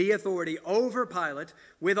 is the authority over Pilate,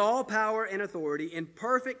 with all power and authority, in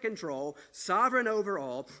perfect control, sovereign over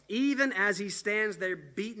all, even as he stands there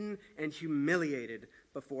beaten and humiliated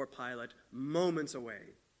before Pilate, moments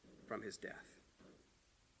away from his death.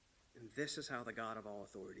 And this is how the God of all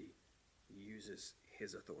authority uses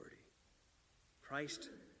his authority. Christ,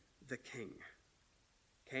 the King,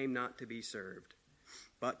 came not to be served,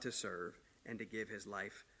 but to serve and to give his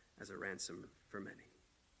life as a ransom for many.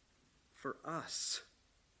 For us,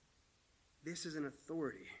 this is an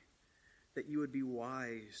authority that you would be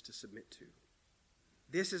wise to submit to.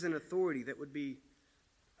 This is an authority that would be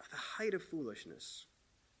the height of foolishness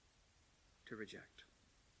to reject.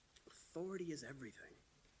 Authority is everything.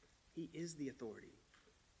 He is the authority.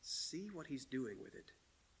 See what he's doing with it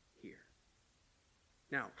here.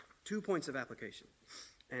 Now, 2 points of application,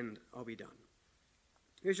 and I'll be done.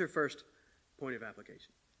 Here's your first point of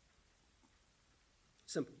application.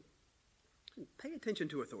 Simple. Pay attention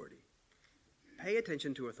to authority. Pay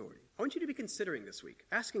attention to authority. I want you to be considering this week,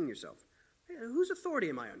 asking yourself, hey, whose authority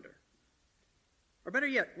am I under? Or better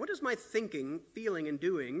yet, what does my thinking, feeling, and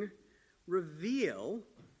doing reveal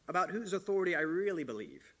about whose authority I really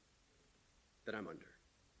believe that I'm under?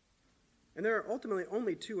 And there are ultimately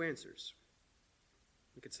only 2 answers.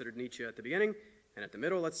 We considered Nietzsche at the beginning, and at the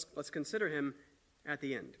middle, let's consider him at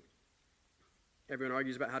the end. Everyone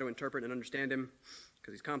argues about how to interpret and understand him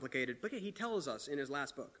because he's complicated. But he tells us in his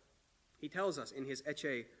last book. He tells us in his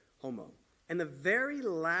Ecce Homo. And the very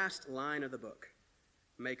last line of the book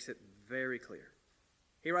makes it very clear.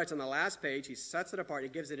 He writes on the last page, he sets it apart, he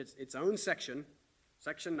gives it its own section,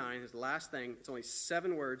 section 9, his last thing. It's only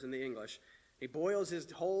 7 words in the English. He boils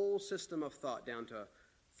his whole system of thought down to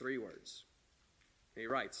 3 words. And he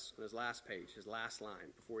writes on his last page, his last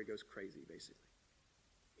line, before he goes crazy, basically.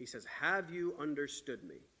 He says, have you understood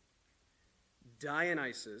me?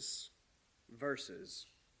 Dionysus versus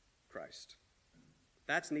Christ.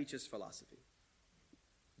 That's Nietzsche's philosophy.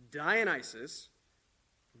 Dionysus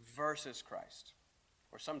versus Christ.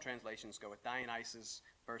 Or some translations go with Dionysus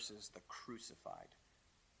versus the crucified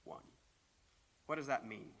one. What does that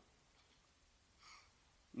mean?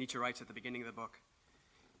 Nietzsche writes at the beginning of the book,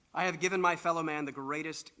 I have given my fellow man the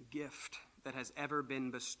greatest gift that has ever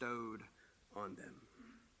been bestowed on them.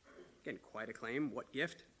 Again, quite a claim. What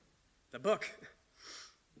gift? The book.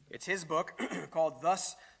 It's his book called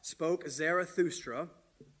Thus Spoke Zarathustra.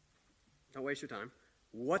 Don't waste your time.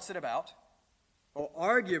 What's it about? Well,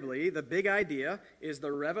 arguably, the big idea is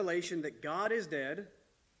the revelation that God is dead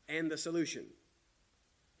and the solution,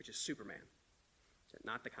 which is Superman,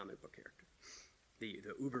 not the comic book character, the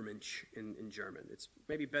Übermensch in German. It's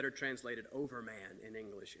maybe better translated Overman in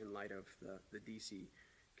English in light of the DC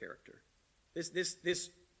character. This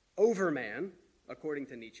Overman, according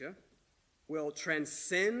to Nietzsche, will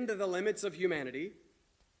transcend the limits of humanity,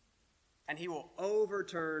 and he will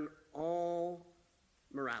overturn all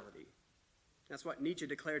morality. That's what Nietzsche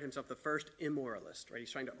declared himself the first immoralist, right?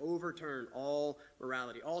 He's trying to overturn all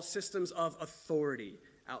morality, all systems of authority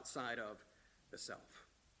outside of the self.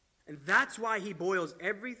 And that's why he boils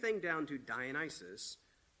everything down to Dionysus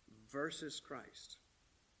versus Christ.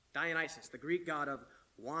 Dionysus, the Greek god of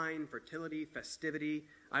wine, fertility, festivity,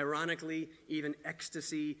 ironically, even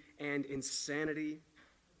ecstasy and insanity.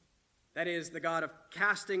 That is the god of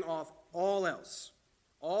casting off all else,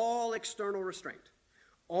 all external restraint,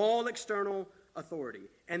 all external authority,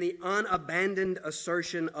 and the unabandoned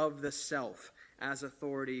assertion of the self as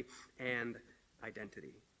authority and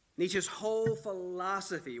identity. Nietzsche's whole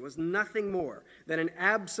philosophy was nothing more than an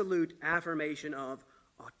absolute affirmation of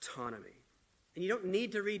autonomy. And you don't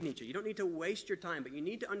need to read Nietzsche. You don't need to waste your time, but you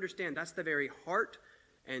need to understand that's the very heart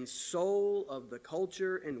and soul of the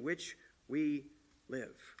culture in which we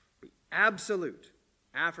live. The absolute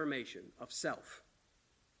affirmation of self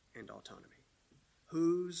and autonomy.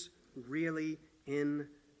 Who's really in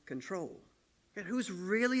control? And who's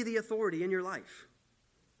really the authority in your life?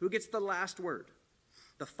 Who gets the last word?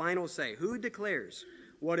 The final say? Who declares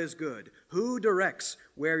what is good? Who directs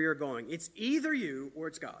where you're going? It's either you or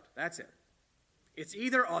it's God. That's it. It's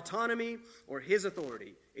either autonomy or his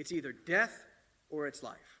authority. It's either death or it's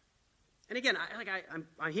life. And again,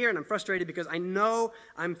 I'm here and I'm frustrated because I know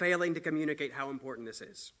I'm failing to communicate how important this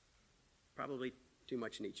is. Probably too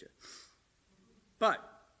much Nietzsche. But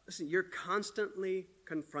listen, you're constantly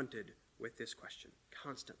confronted with this question.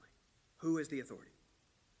 Constantly. Who is the authority?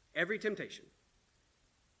 Every temptation,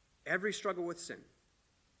 every struggle with sin,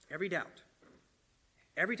 every doubt,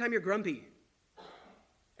 every time you're grumpy,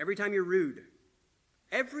 every time you're rude,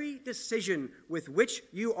 every decision with which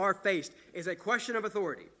you are faced is a question of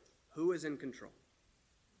authority. Who is in control?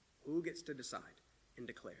 Who gets to decide and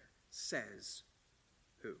declare? Says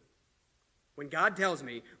who? When God tells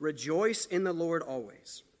me, rejoice in the Lord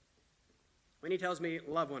always. When he tells me,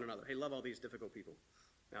 love one another. Hey, love all these difficult people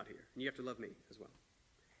out here. And you have to love me as well.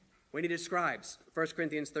 When he describes 1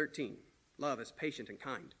 Corinthians 13, love is patient and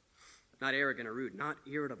kind, not arrogant or rude, not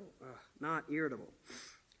irritable.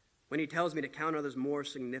 When he tells me to count others more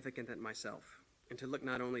significant than myself and to look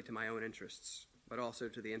not only to my own interests, but also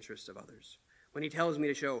to the interests of others. When he tells me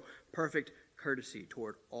to show perfect courtesy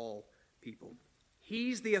toward all people.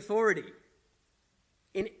 He's the authority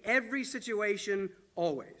in every situation,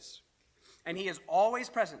 always. And he is always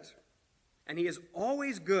present. And he is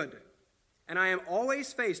always good. And I am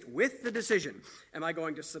always faced with the decision, am I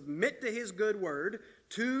going to submit to his good word,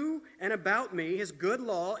 to and about me, his good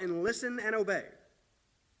law, and listen and obey?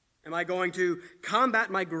 Am I going to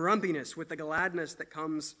combat my grumpiness with the gladness that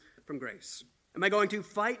comes from grace? Am I going to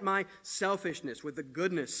fight my selfishness with the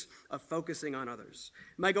goodness of focusing on others?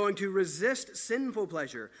 Am I going to resist sinful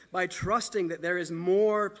pleasure by trusting that there is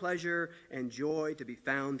more pleasure and joy to be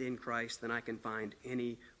found in Christ than I can find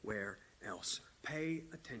anywhere else? Pay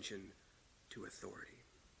attention to authority.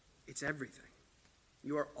 It's everything.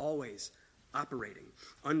 You are always operating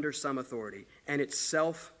under some authority, and it's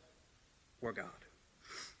self or God.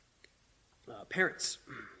 Parents,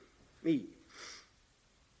 me,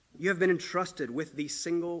 you have been entrusted with the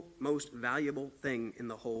single most valuable thing in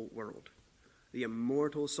the whole world, the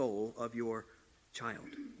immortal soul of your child.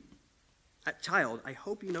 That child, I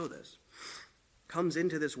hope you know this, comes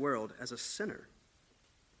into this world as a sinner,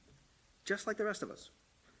 just like the rest of us.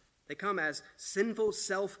 They come as sinful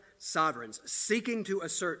self-sovereigns, seeking to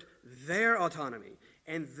assert their autonomy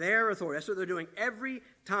and their authority. That's what they're doing every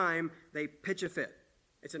time they pitch a fit.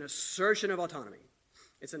 It's an assertion of autonomy.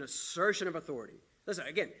 It's an assertion of authority. Listen,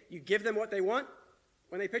 again, you give them what they want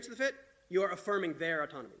when they pitch the fit, you are affirming their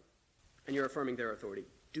autonomy, and you're affirming their authority.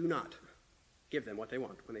 Do not give them what they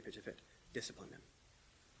want when they pitch a fit. Discipline them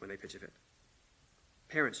when they pitch a fit.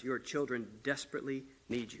 Parents, your children desperately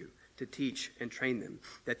need you to teach and train them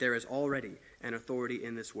that there is already an authority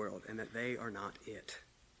in this world and that they are not it.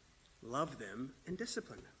 Love them and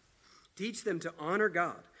discipline them. Teach them to honor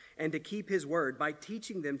God and to keep his word by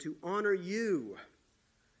teaching them to honor you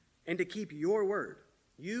and to keep your word.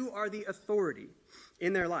 You are the authority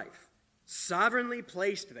in their life, sovereignly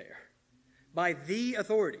placed there by the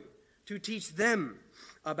authority to teach them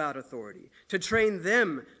about authority, to train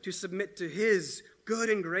them to submit to his good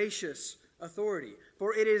and gracious authority.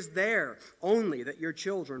 For it is there only that your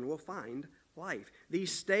children will find life.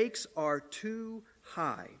 These stakes are too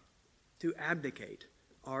high to abdicate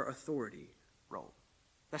our authority role.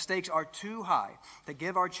 The stakes are too high to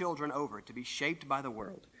give our children over to be shaped by the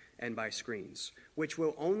world and by screens, which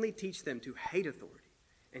will only teach them to hate authority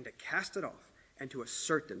and to cast it off and to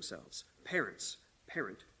assert themselves. Parents,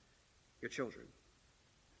 parent your children.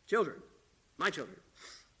 Children, my children,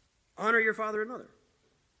 honor your father and mother.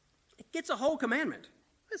 It gets a whole commandment.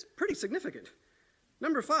 That's pretty significant.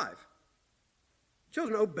 Number 5,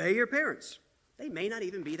 children, obey your parents. They may not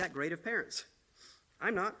even be that great of parents.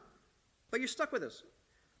 I'm not, but you're stuck with us.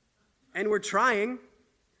 And we're trying,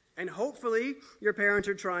 and hopefully your parents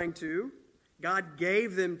are trying too. God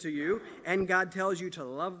gave them to you, and God tells you to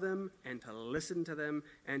love them and to listen to them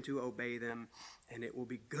and to obey them, and it will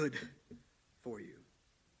be good for you.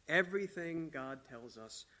 Everything God tells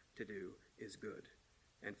us to do is good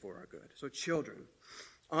and for our good. So children,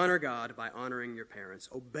 honor God by honoring your parents.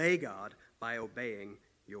 Obey God by obeying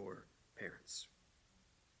your parents.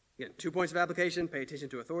 Again, 2 points of application. Pay attention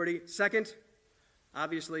to authority. Second,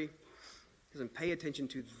 obviously, pay attention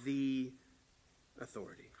to the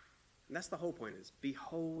authority. And that's the whole point is,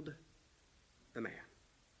 behold the man.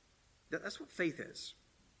 That's what faith is.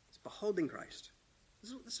 It's beholding Christ.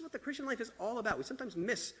 This is what the Christian life is all about. We sometimes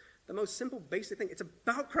miss the most simple, basic thing. It's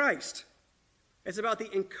about Christ. It's about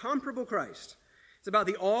the incomparable Christ. It's about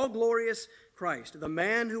the all-glorious Christ, the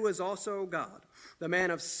man who is also God, the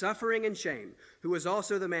man of suffering and shame, who is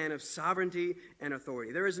also the man of sovereignty and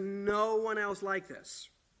authority. There is no one else like this.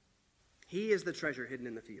 He is the treasure hidden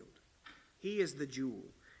in the field. He is the jewel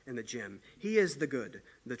and the gem. He is the good,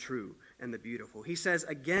 the true, and the beautiful. He says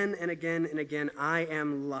again and again and again, I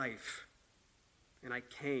am life, and I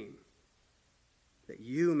came that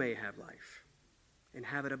you may have life and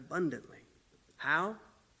have it abundantly. How?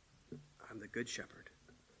 I'm the good shepherd.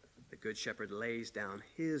 The good shepherd lays down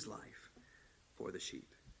his life for the sheep.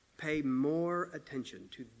 Pay more attention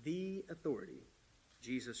to the authority,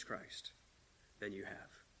 Jesus Christ, than you have.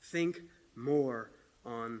 Think more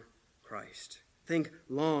on Christ. Think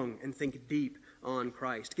long and think deep on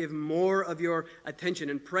Christ. Give more of your attention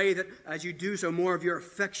and pray that as you do so, more of your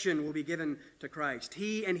affection will be given to Christ.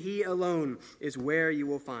 He and he alone is where you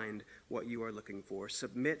will find what you are looking for.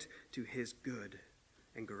 Submit to his good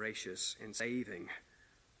and gracious and saving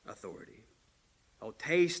authority. Oh,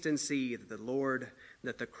 taste and see that the Lord,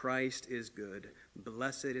 that the Christ is good.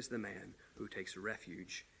 Blessed is the man who takes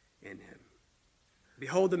refuge in him.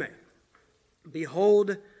 Behold the man.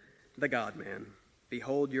 Behold the God-man.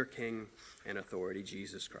 Behold your King and authority,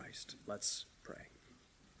 Jesus Christ. Let's pray.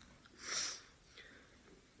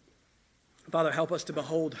 Father, help us to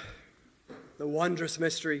behold the wondrous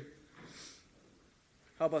mystery.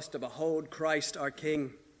 Help us to behold Christ, our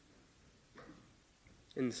King,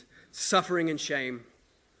 in suffering and shame,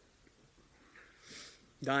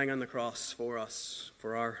 dying on the cross for us,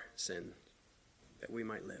 for our sin, that we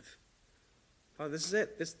might live. Father, this is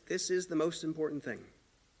it. This is the most important thing.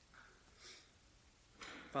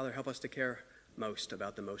 Father, help us to care most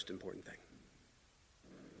about the most important thing.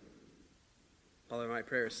 Father, my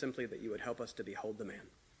prayer is simply that you would help us to behold the man.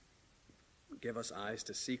 Give us eyes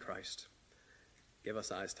to see Christ. Give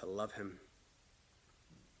us eyes to love him.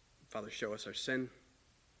 Father, show us our sin.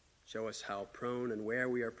 Show us how prone and where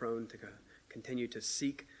we are prone to continue to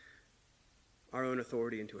seek our own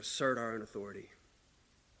authority and to assert our own authority.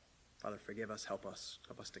 Father, forgive us, help us.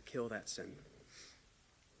 Help us to kill that sin.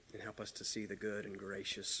 And help us to see the good and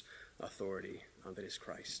gracious authority that is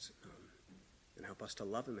Christ. And help us to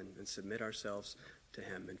love him and submit ourselves to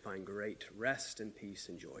him and find great rest and peace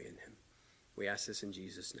and joy in him. We ask this in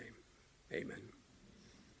Jesus' name. Amen.